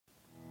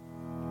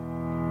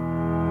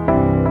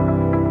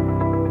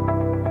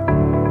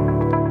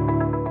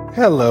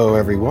Hello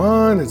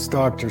everyone, it's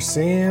Dr.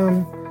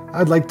 Sam.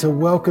 I'd like to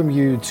welcome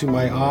you to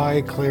my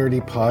Eye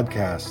Clarity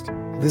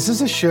podcast. This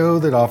is a show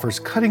that offers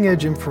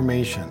cutting-edge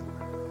information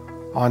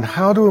on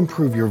how to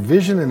improve your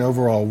vision and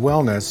overall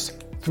wellness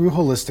through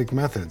holistic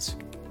methods.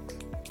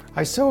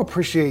 I so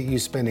appreciate you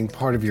spending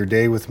part of your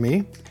day with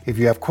me. If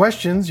you have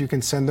questions, you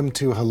can send them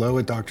to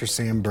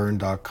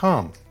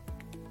hello@drsamberne.com.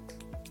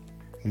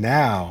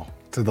 Now,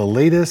 to the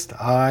latest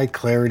Eye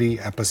Clarity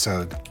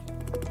episode.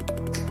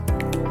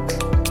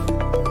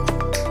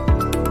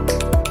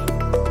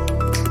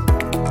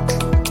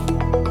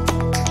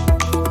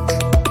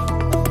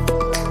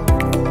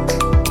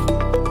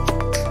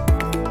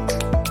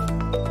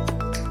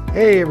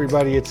 Hey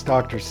everybody, it's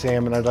Dr.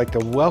 Sam and I'd like to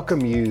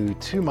welcome you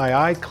to my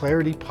Eye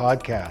Clarity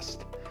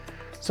podcast.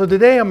 So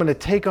today I'm going to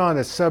take on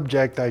a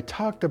subject I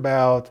talked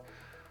about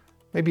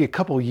maybe a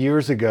couple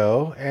years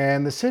ago,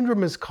 and the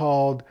syndrome is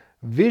called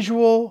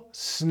visual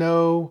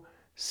snow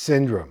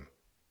syndrome.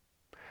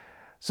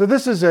 So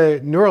this is a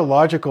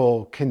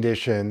neurological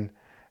condition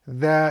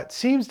that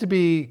seems to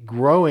be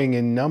growing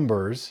in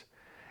numbers,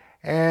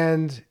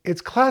 and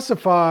it's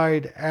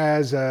classified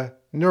as a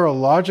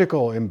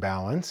neurological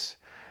imbalance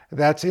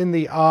that's in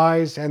the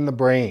eyes and the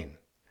brain.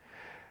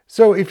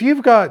 So if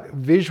you've got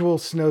visual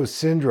snow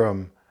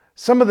syndrome,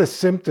 some of the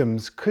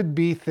symptoms could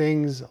be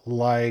things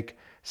like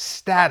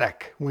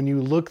static when you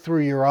look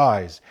through your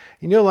eyes.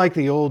 You know, like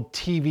the old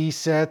TV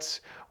sets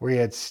where you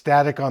had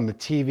static on the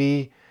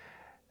TV?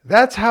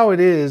 That's how it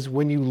is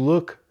when you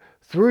look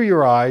through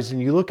your eyes and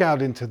you look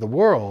out into the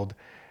world.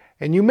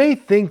 And you may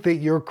think that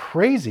you're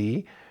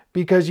crazy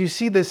because you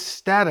see this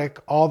static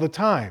all the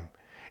time.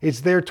 It's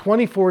there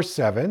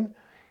 24/7.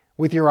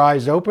 With your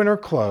eyes open or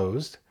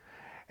closed.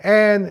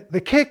 And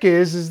the kick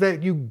is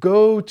that you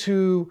go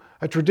to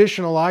a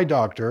traditional eye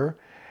doctor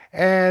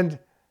and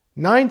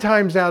 9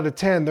 times out of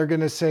 10, they're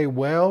going to say,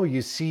 well,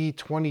 you see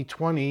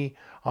 20/20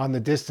 on the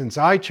distance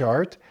eye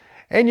chart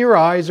and your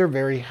eyes are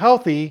very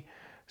healthy,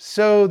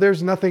 so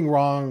there's nothing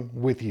wrong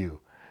with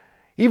you.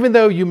 Even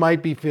though you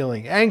might be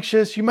feeling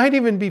anxious, you might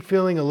even be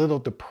feeling a little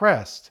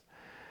depressed.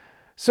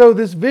 So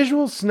this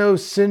visual snow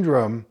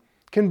syndrome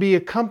can be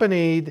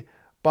accompanied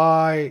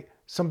by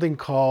something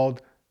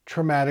called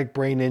traumatic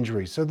brain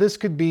injury. So this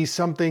could be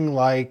something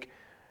like,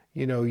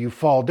 you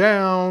fall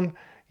down,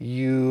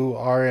 you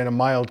are in a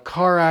mild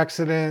car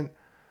accident,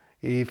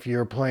 if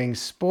you're playing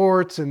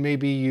sports and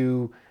maybe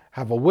you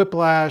have a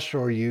whiplash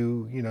or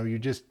you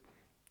just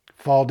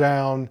fall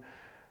down.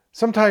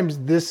 Sometimes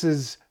this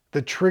is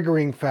the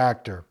triggering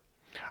factor.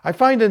 I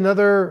find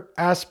another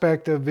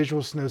aspect of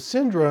visual snow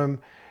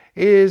syndrome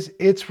is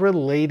it's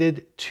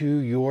related to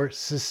your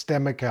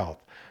systemic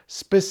health,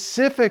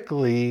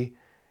 specifically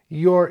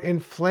your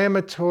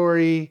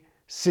inflammatory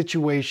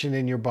situation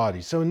in your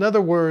body. So in other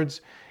words,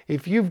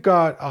 if you've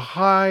got a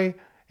high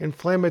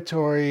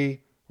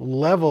inflammatory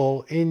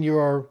level in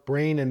your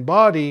brain and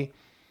body,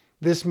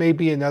 this may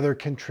be another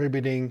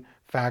contributing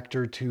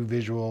factor to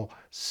visual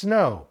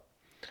snow.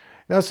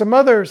 Now, some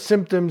other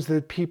symptoms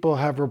that people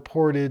have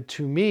reported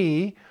to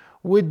me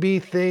would be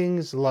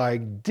things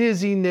like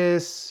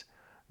dizziness,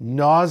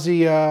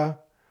 nausea,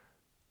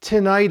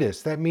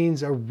 tinnitus. That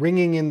means a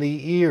ringing in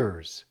the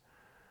ears.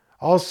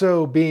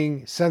 Also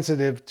being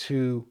sensitive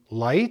to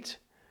light,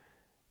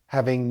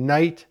 having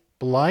night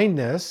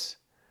blindness,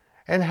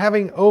 and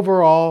having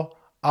overall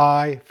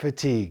eye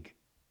fatigue.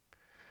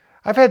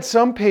 I've had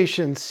some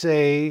patients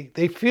say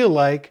they feel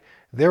like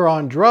they're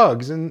on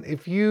drugs, and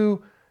if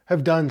you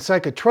have done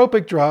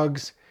psychotropic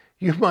drugs,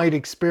 you might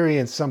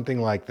experience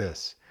something like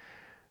this.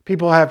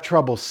 People have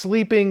trouble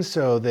sleeping,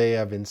 so they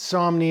have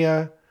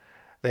insomnia.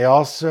 They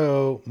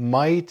also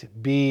might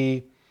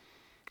be,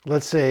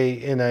 let's say,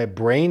 in a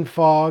brain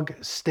fog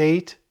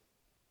state.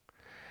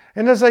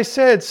 And as I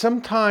said,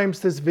 sometimes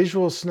this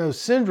visual snow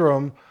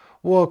syndrome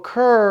will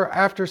occur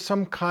after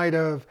some kind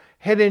of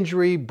head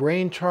injury,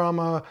 brain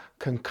trauma,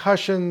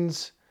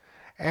 concussions.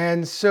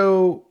 And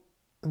so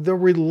the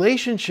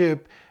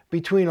relationship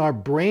between our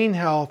brain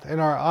health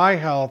and our eye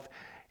health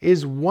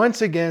is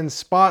once again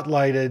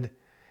spotlighted,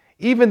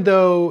 even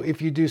though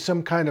if you do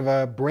some kind of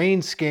a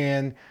brain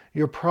scan,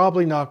 you're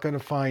probably not going to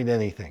find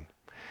anything.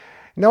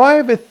 Now, I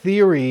have a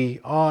theory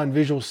on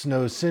visual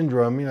snow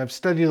syndrome. I've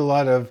studied a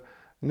lot of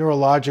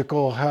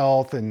neurological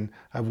health and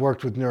I've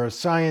worked with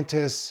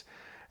neuroscientists.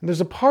 And there's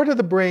a part of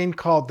the brain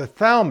called the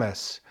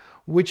thalamus,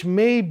 which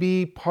may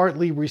be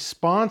partly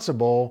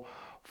responsible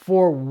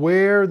for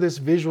where this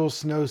visual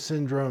snow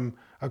syndrome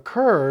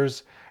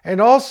occurs. And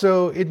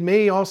also, it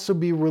may also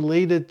be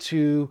related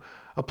to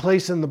a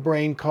place in the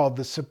brain called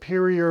the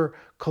superior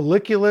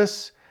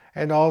colliculus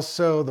and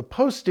also the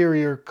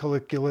posterior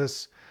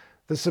colliculus.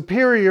 The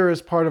superior is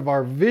part of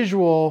our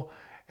visual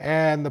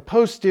and the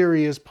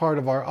posterior is part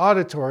of our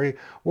auditory,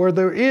 where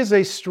there is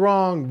a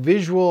strong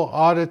visual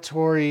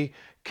auditory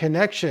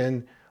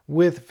connection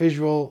with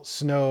visual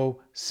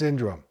snow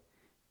syndrome.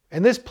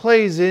 And this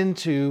plays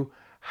into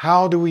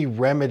how do we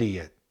remedy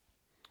it?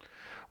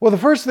 Well, the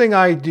first thing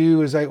I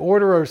do is I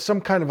order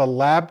some kind of a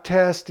lab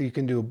test. You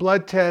can do a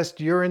blood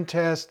test, urine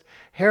test,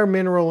 hair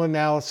mineral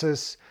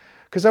analysis.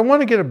 because I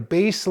want to get a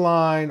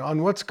baseline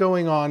on what's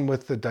going on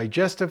with the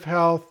digestive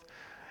health,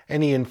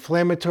 any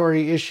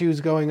inflammatory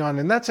issues going on.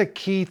 And that's a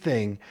key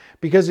thing,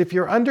 because if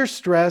you're under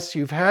stress,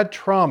 you've had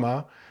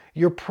trauma,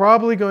 you're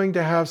probably going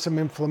to have some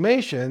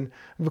inflammation.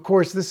 Of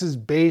course, this is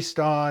based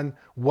on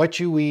what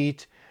you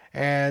eat.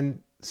 And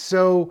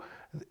so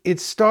it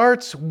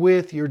starts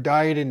with your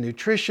diet and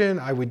nutrition.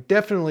 I would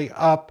definitely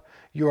up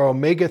your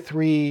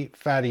omega-3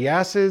 fatty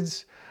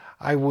acids.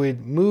 I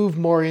would move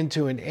more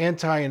into an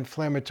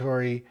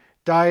anti-inflammatory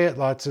diet,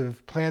 lots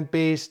of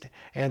plant-based,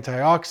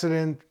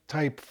 antioxidant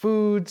type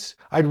foods.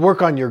 I'd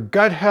work on your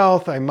gut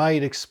health. I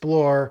might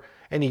explore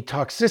any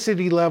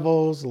toxicity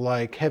levels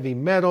like heavy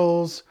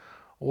metals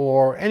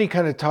or any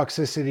kind of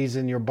toxicities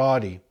in your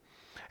body.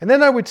 And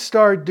then I would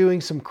start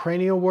doing some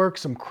cranial work,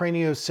 some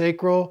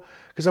craniosacral,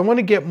 because I want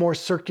to get more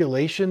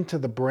circulation to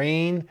the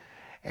brain.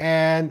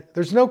 And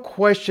there's no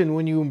question,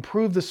 when you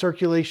improve the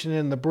circulation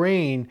in the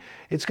brain,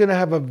 it's going to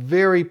have a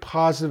very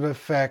positive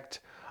effect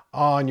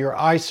on your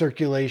eye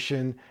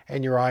circulation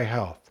and your eye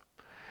health.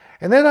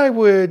 And then I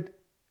would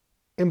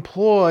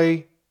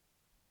employ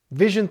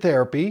vision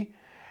therapy.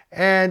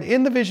 And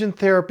in the vision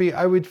therapy,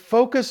 I would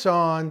focus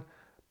on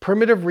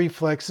primitive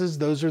reflexes.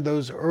 Those are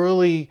those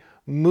early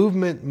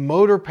movement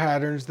motor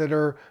patterns that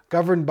are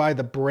governed by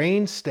the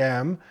brain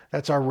stem.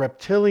 That's our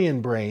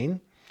reptilian brain.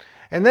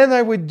 And then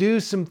I would do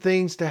some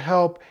things to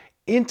help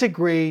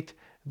integrate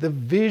the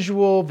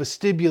visual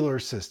vestibular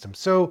system.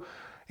 So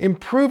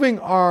improving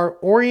our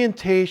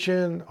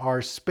orientation,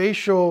 our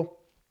spatial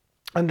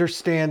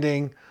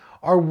understanding,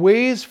 are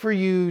ways for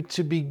you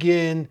to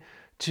begin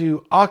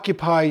to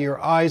occupy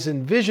your eyes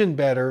and vision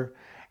better.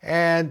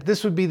 And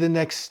this would be the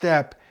next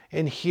step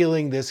in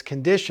healing this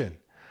condition.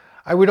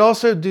 I would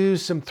also do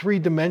some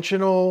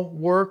three-dimensional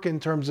work in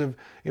terms of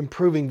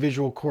improving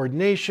visual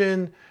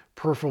coordination,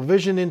 peripheral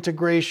vision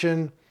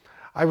integration.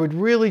 I would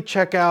really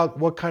check out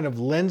what kind of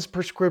lens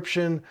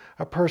prescription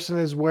a person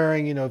is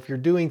wearing. If you're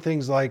doing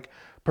things like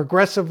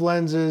progressive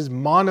lenses,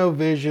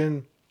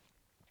 monovision,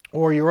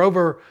 or you're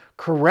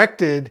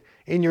over-corrected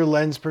in your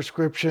lens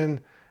prescription,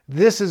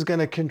 this is going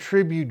to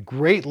contribute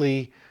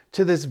greatly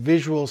to this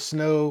visual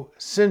snow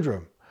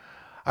syndrome.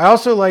 I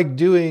also like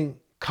doing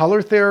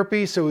color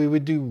therapy, so we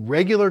would do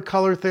regular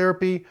color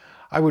therapy.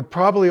 I would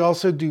probably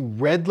also do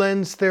red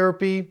lens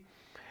therapy.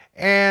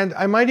 And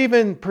I might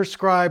even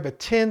prescribe a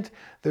tint.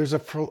 There's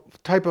a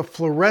type of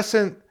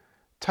fluorescent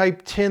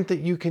type tint that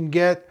you can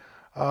get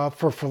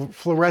for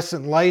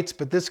fluorescent lights,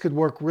 but this could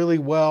work really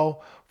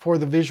well for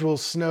the visual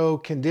snow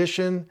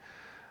condition.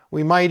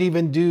 We might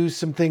even do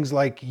some things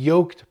like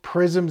yoked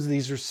prisms.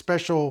 These are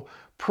special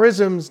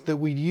prisms that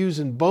we use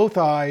in both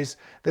eyes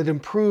that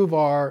improve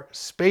our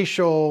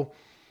spatial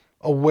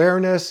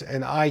awareness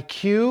and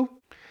IQ.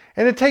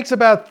 And it takes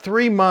about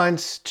 3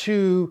 months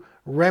to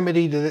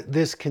remedy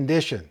this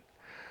condition.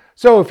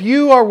 So if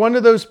you are one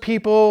of those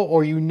people,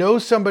 or you know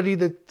somebody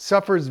that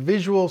suffers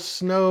visual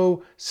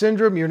snow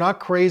syndrome, you're not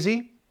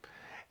crazy.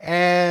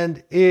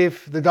 And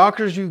if the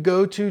doctors you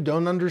go to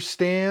don't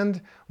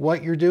understand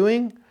what you're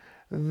doing,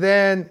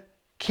 then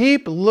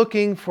keep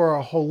looking for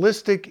a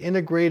holistic,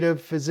 integrative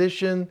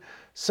physician,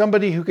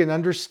 somebody who can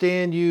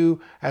understand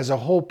you as a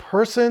whole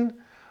person.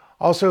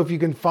 Also, if you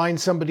can find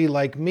somebody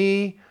like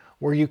me,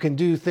 where you can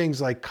do things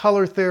like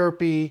color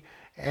therapy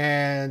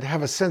and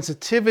have a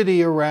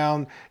sensitivity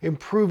around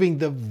improving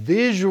the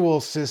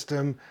visual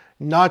system,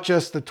 not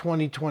just the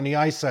 20/20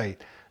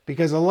 eyesight.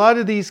 Because a lot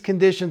of these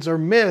conditions are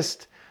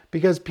missed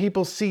because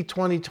people see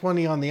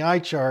 20/20 on the eye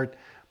chart,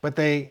 but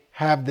they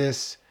have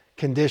this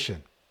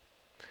condition.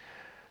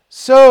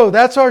 So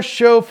that's our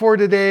show for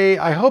today.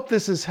 I hope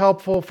this is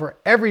helpful for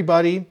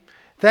everybody.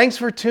 Thanks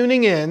for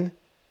tuning in.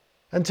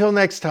 Until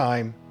next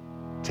time,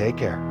 take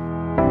care.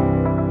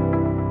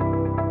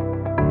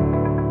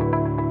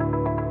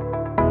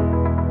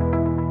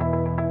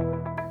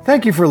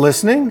 Thank you for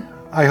listening.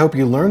 I hope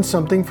you learned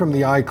something from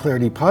the Eye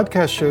Clarity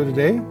podcast show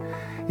today.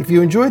 If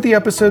you enjoyed the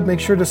episode, make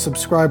sure to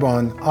subscribe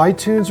on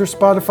iTunes or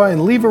Spotify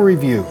and leave a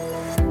review.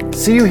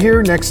 See you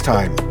here next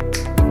time.